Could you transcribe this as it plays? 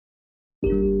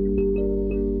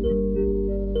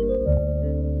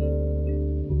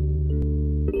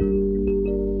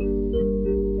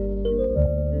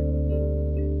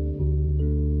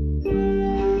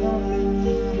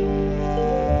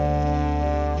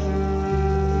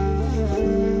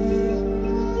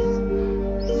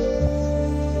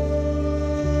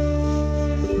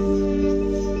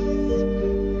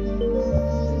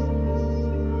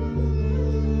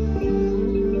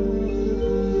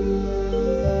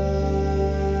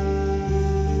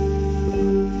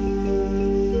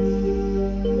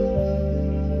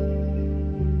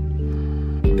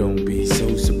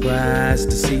surprised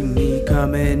to see me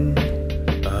coming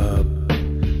up.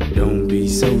 Don't be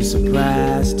so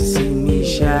surprised to see me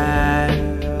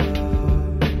shine.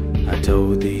 I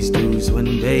told these dudes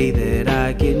one day that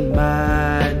I get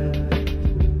mine,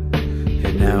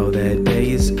 and now that day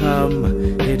has come.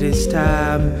 It is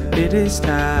time, it is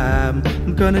time.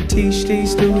 I'm gonna teach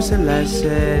these dudes a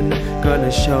lesson,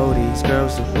 gonna show these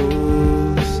girls the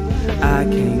rules. I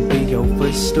can't be your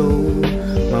footstool,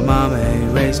 my mama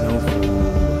ain't raised no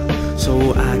fool,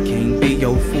 so I can't be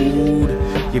your food.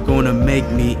 You're gonna make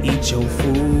me eat your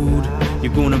food,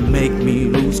 you're gonna make me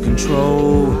lose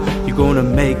control, you're gonna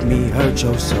make me hurt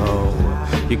your soul,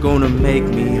 you're gonna make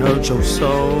me hurt your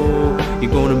soul,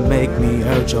 you're gonna make me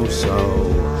hurt your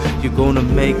soul, you're gonna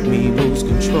make me lose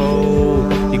control,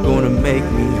 you're gonna make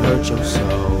me hurt your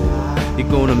soul, you're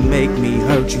gonna make me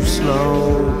hurt you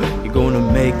slow, you're gonna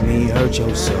make me hurt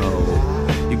your soul,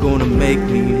 you're gonna make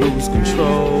me lose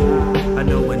control. I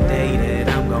know one day that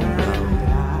I'm gonna know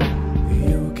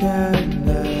you can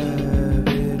have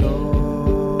it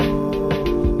all,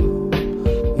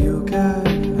 you can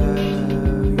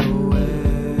have your way,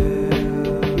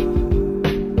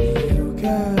 you can have your will,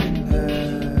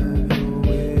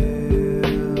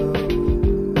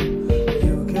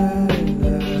 you can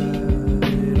have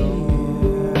it all,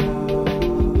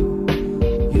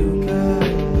 you can have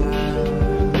it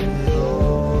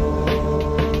all,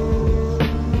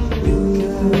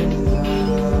 you can have your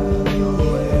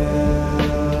will,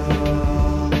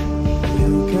 you can have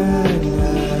your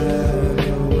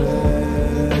will,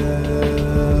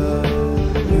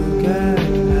 you can have it all,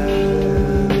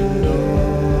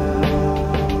 you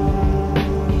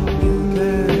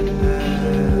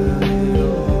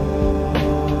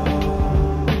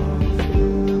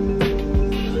can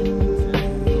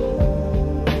have it all.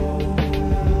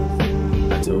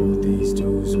 I told these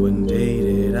dudes one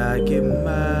day that I get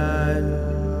mine.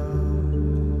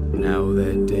 Now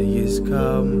that day has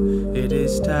come, it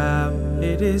is time,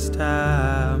 it is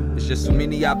time. It's just so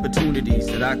many opportunities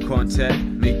that I contact,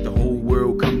 make the whole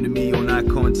world come to me on eye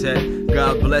contact.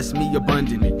 God bless me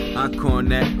abundantly, I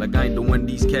connect like I ain't the one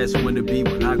these cats wanna be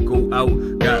when I go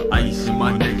out. Got ice in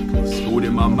my necklace, gold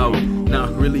in my mouth.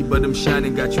 Not really, but I'm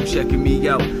shining, got you checking me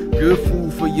out. Good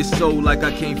food for your soul like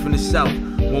I came from the south.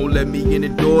 Won't let me in the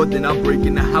door, then I'll break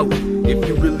in the house. If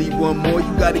you really want more,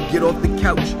 you gotta get off the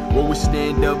couch. Or with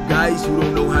stand-up guys who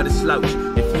don't know how to slouch.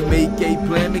 If you make a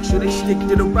plan, make sure they stick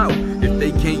to the route. If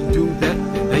they can't do that,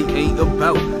 then they ain't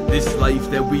about this life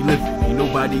that we live in. Ain't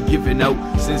nobody giving out.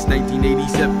 Since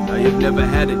 1987, I have never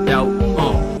had a doubt.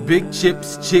 Big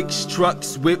chips, chicks,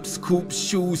 trucks, whips, coupes,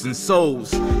 shoes, and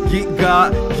souls. Get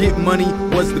God, get money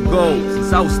was the goal.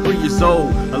 Since I was 3 years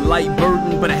old, a light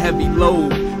burden but a heavy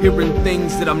load. Hearing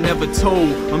things that I'm never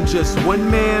told. I'm just one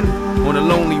man on a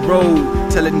lonely road,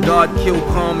 telling God kill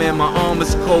calm and my arm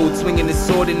is cold. Swinging the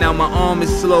sword and now my arm is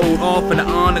slowed. All for the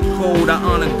honor code, I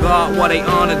honor God while they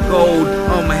honor gold.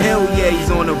 My hell yeah, he's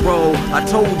on the roll. I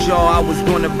told y'all I was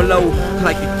gonna blow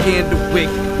like a candle wick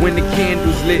when the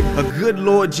candle's lit. A good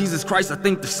Lord Jesus Christ, I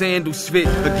think the sandals fit.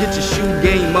 Or get your shoe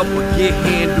game up or get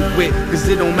handled with. Cause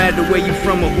it don't matter where you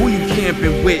from or who you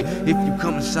camping with. If you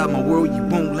come inside my world, you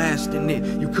won't last in it.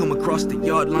 You come across the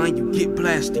yard line, you get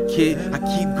blasted, kid. I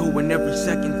keep going every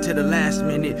second to the last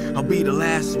minute. I'll be the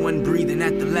last one breathing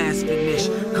at the last finish.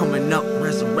 Coming up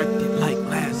resurrected